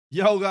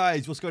Yo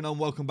guys, what's going on?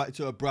 Welcome back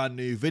to a brand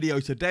new video.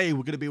 Today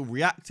we're going to be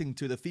reacting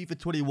to the FIFA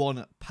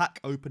 21 pack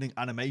opening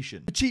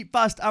animation. For cheap,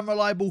 fast and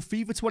reliable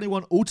FIFA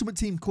 21 Ultimate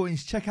Team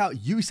coins, check out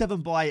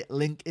U7Buy,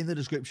 link in the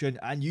description,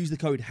 and use the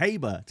code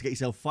HABER to get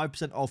yourself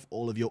 5% off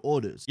all of your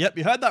orders. Yep,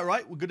 you heard that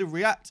right. We're going to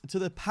react to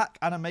the pack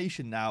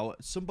animation now.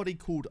 Somebody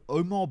called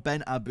Omar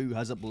Ben Abu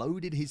has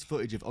uploaded his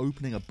footage of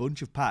opening a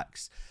bunch of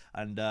packs,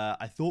 and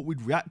I thought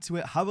we'd react to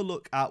it, have a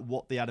look at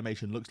what the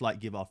animation looks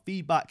like, give our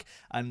feedback,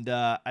 and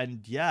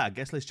yeah, I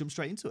guess let's jump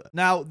straight into it.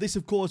 Now, this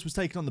of course was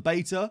taken on the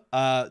beta,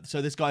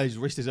 so this guy has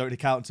risked his own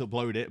account to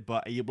upload it,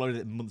 but he uploaded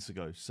it months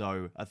ago,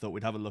 so I thought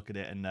we'd have a look at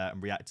it and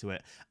react to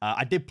it.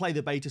 I did play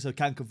the beta, so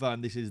can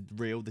confirm this is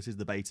real, this is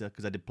the beta,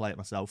 because I did play it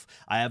myself.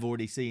 I have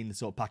already seen the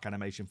sort of pack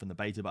animation from the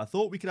beta, but I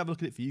thought we could have a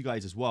look at it for you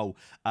guys as well.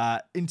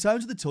 In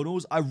terms of the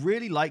tunnels, I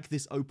really like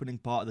this opening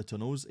part of the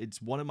tunnels.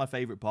 It's one of my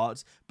favorite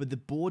parts, but the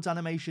boards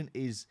animation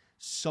is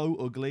so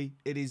ugly.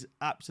 It is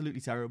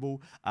absolutely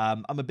terrible.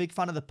 I'm a big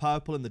fan of the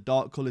purple and the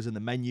dark colors in the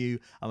menu.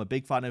 I'm a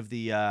big fan of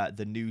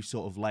the new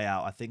sort of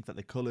layout. I think that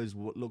the colors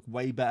look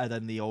way better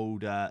than the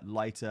old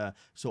lighter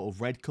sort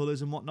of red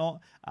colors and whatnot.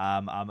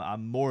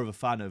 I'm more of a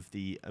fan of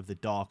the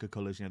darker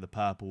colors, you know, the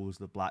purples,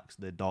 the blacks,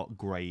 the dark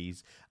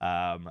grays,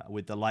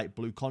 with the light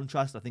blue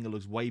contrast. I think it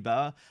looks way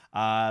better.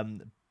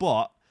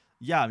 But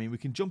yeah, I mean, we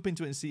can jump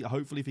into it and see,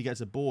 hopefully, if he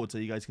gets a board so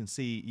you guys can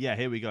see. Yeah,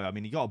 here we go. I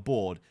mean, he got a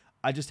board.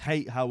 I just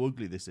hate how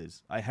ugly this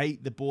is. I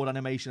hate the board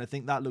animation. I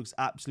think that looks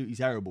absolutely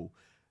terrible.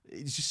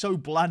 It's just so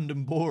bland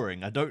and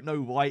boring. I don't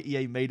know why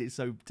EA made it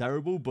so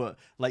terrible, but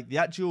like the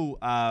actual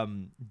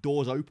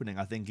doors opening,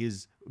 I think,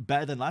 is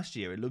better than last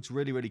year. It looks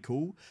really, really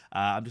cool.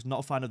 I'm just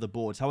not a fan of the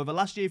boards. However,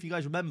 last year, if you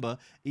guys remember,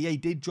 EA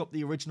did drop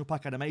the original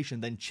pack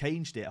animation, then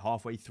changed it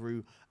halfway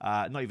through,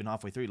 not even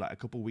halfway through, like a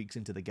couple weeks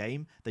into the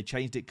game. They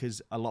changed it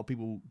because a lot of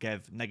people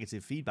gave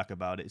negative feedback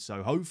about it.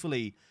 So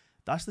hopefully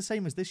that's the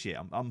same as this year.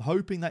 I'm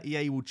hoping that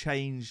EA will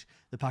change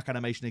the pack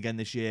animation again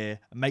this year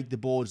and make the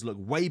boards look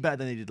way better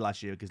than they did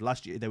last year, because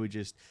last year they were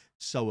just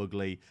so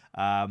ugly.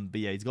 But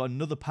yeah, he's got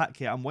another pack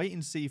here. I'm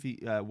waiting to see if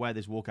he where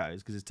this walkout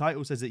is, because his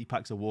title says that he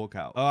packs a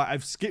walkout. All right,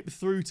 I've skipped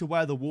through to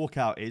where the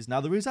walkout is. Now,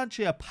 there is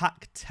actually a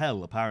pack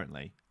tell,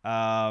 apparently.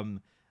 Now,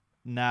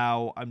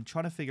 I'm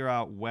trying to figure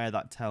out where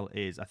that tell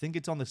is. I think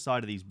it's on the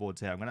side of these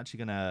boards here. I'm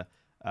actually going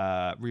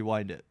to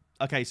rewind it.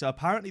 Okay, so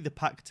apparently the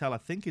pack tell, I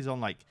think, is on,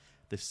 like,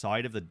 the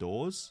side of the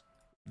doors,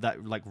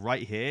 that like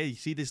right here. You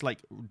see this,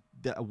 like,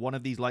 one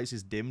of these lights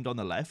is dimmed on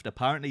the left.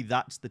 Apparently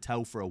that's the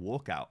tell for a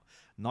walkout.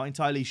 Not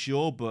entirely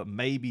sure, but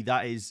maybe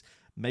that's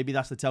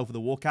the tell for the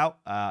walkout.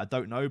 I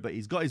don't know, but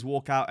he's got his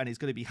walkout and it's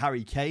going to be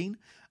Harry Kane.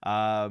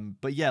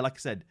 But yeah, like I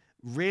said,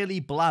 really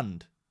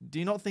bland. Do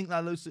you not think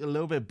that looks a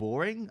little bit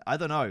boring? I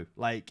don't know.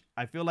 Like,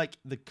 I feel like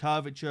the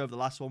curvature of the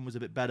last one was a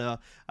bit better.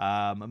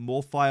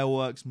 More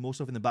fireworks, more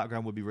stuff in the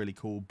background would be really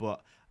cool,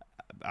 but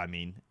I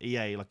mean,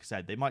 EA, like I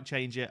said, they might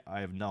change it. I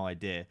have no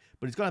idea.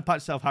 But it's going to patch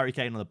itself Harry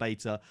Kane on the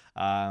beta.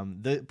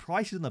 The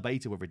prices on the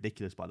beta were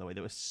ridiculous, by the way.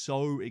 They were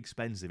so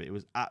expensive. It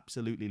was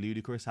absolutely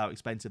ludicrous how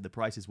expensive the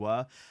prices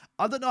were.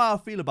 I don't know how I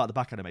feel about the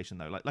back animation,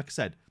 though. Like I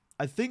said,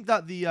 I think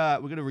that we're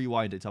going to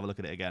rewind it to have a look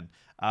at it again.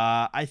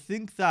 I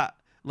think that,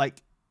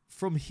 like,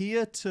 from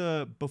here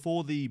to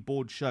before the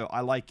board show,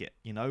 I like it,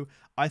 you know?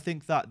 I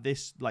think that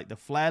this, like, the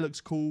flare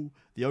looks cool,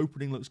 the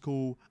opening looks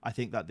cool, I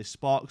think that the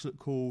sparks look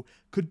cool,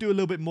 could do a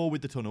little bit more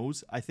with the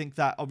tunnels. I think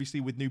that,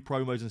 obviously, with new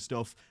promos and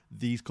stuff,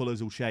 these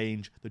colours will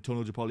change, the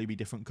tunnels will probably be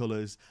different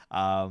colours,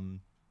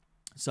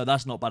 so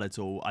that's not bad at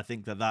all. I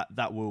think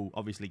that will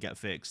obviously get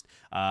fixed,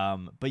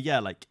 but yeah,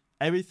 like,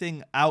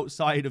 everything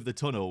outside of the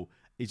tunnel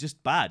is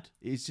just bad.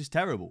 It's just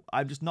terrible.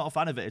 I'm just not a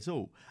fan of it at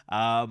all.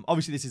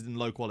 Obviously, this is in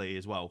low quality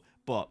as well,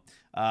 but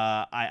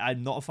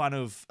I'm not a fan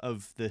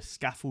of the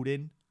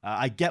scaffolding.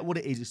 I get what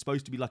it is. It's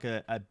supposed to be like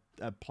a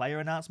player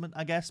announcement,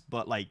 I guess,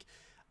 but like,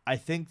 I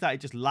think that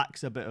it just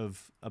lacks a bit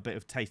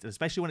of taste,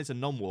 especially when it's a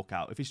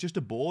non-walkout. If it's just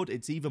a board,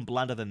 it's even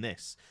blander than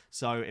this.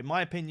 So, in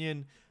my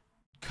opinion,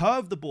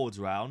 curve the boards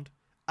around,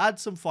 add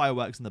some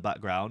fireworks in the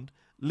background,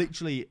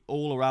 literally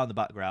all around the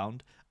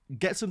background,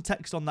 get some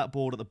text on that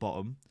board at the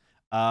bottom.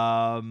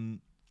 I'm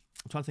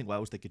trying to think what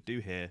else they could do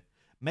here.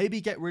 Maybe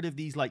get rid of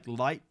these, like,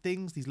 light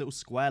things, these little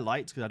square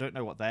lights, because I don't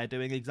know what they're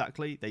doing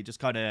exactly. They just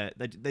kind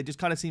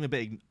of seem a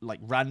bit, like,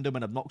 random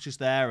and obnoxious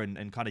there,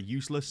 and kind of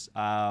useless.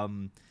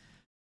 And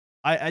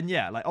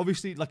yeah, like,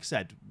 obviously, like I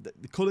said,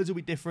 the colors will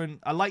be different.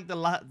 I like the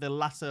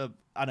latter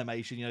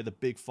animation, you know, the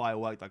big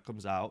firework that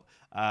comes out.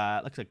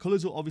 Like I said,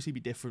 colors will obviously be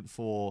different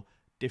for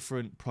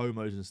different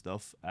promos and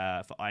stuff,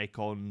 for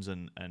icons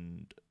and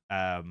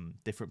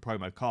different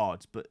promo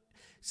cards, but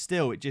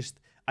still,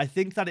 I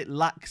think that it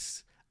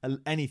lacks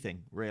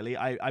anything, really.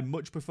 I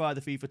much prefer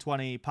the FIFA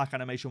 20 pack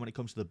animation when it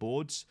comes to the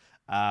boards.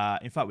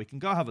 In fact, we can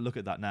go have a look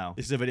at that now.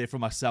 This is a video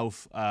from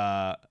myself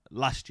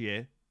last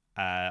year.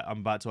 I'm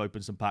about to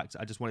open some packs.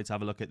 I just wanted to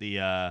have a look at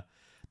the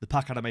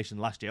pack animation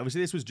last year.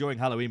 Obviously, this was during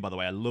Halloween, by the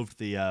way. I loved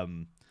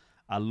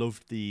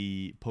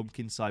the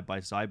pumpkin side by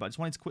side, but I just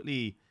wanted to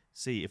quickly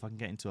see if I can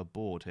get into a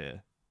board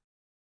here.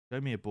 Show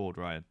me a board,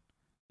 Ryan.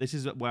 This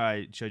is where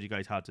I showed you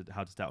guys how to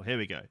start. Here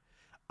we go.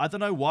 I don't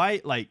know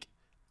why. Like,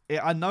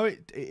 I know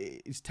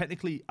it's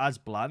technically as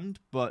bland,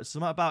 but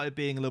something about it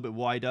being a little bit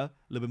wider, a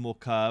little bit more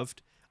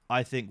curved,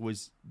 I think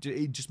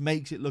it just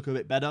makes it look a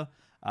bit better.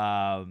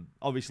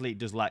 Obviously, it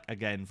does lack,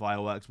 again,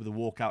 fireworks. With the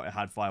walkout, it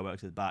had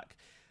fireworks at the back.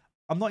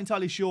 I'm not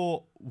entirely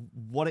sure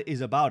what it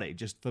is about it.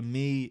 Just for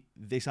me,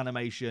 this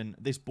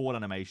board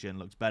animation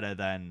looks better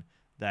than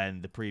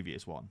the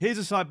previous one. Here's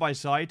a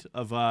side-by-side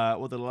of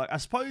what they look like. I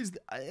suppose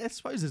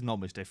there's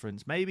not much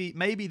difference.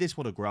 Maybe this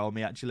would have grown on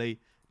me, actually,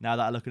 now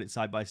that I look at it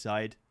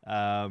side-by-side.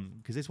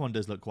 Because this one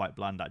does look quite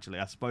bland, actually.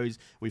 I suppose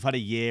we've had a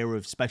year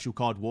of special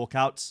card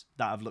walkouts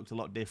that have looked a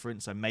lot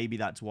different, so maybe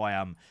that's why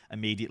I'm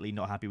immediately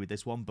not happy with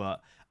this one.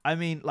 But, I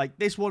mean, like,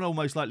 this one will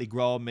most likely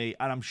grow on me,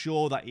 and I'm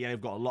sure that EA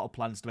have got a lot of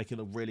plans to make it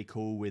look really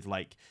cool with,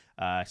 like,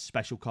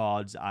 special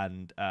cards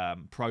and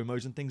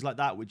promos and things like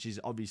that, which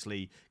is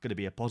obviously going to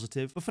be a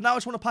positive. But for now, I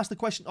just want to pass the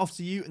question off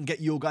to you and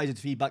get your guys'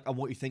 feedback on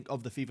what you think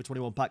of the FIFA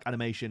 21 pack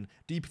animation.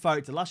 Do you prefer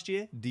it to last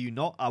year? Do you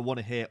not? I want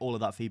to hear all of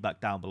that feedback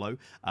down below.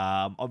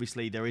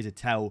 Obviously, there is a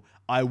tell.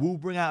 I will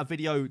bring out a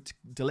video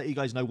to let you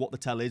guys know what the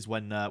tell is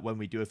when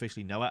we do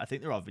officially know it. I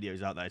think there are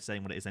videos out there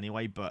saying what it is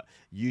anyway, but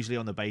usually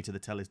on the beta, the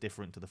tell is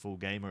different to the full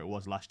game, or it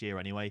was last year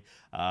anyway.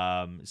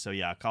 So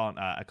yeah,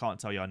 I can't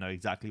tell you I know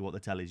exactly what the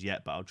tell is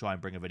yet, but I'll try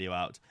and bring a video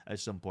out at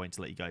some point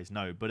to let you guys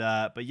know.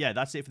 But yeah,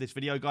 that's it for this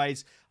video,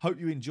 guys. Hope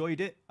you enjoyed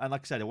it, and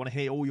like I said, I want to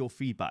hear all your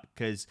feedback,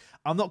 because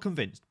I'm not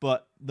convinced,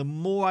 but the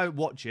more I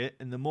watch it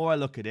and the more I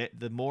look at it,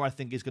 the more I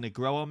think it's going to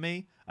grow on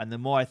me, and the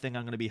more I think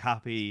I'm going to be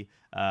happy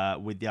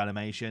with the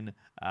animation.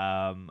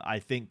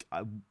 I think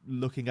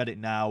looking at it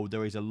now,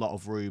 there is a lot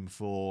of room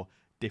for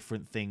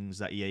different things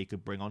that EA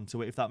could bring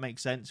onto it, if that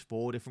makes sense,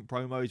 for different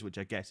promos, which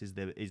I guess is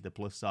the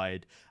plus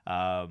side.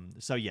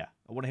 So yeah,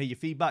 I want to hear your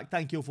feedback.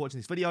 Thank you all for watching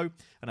this video,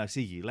 and I'll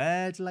see you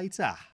later.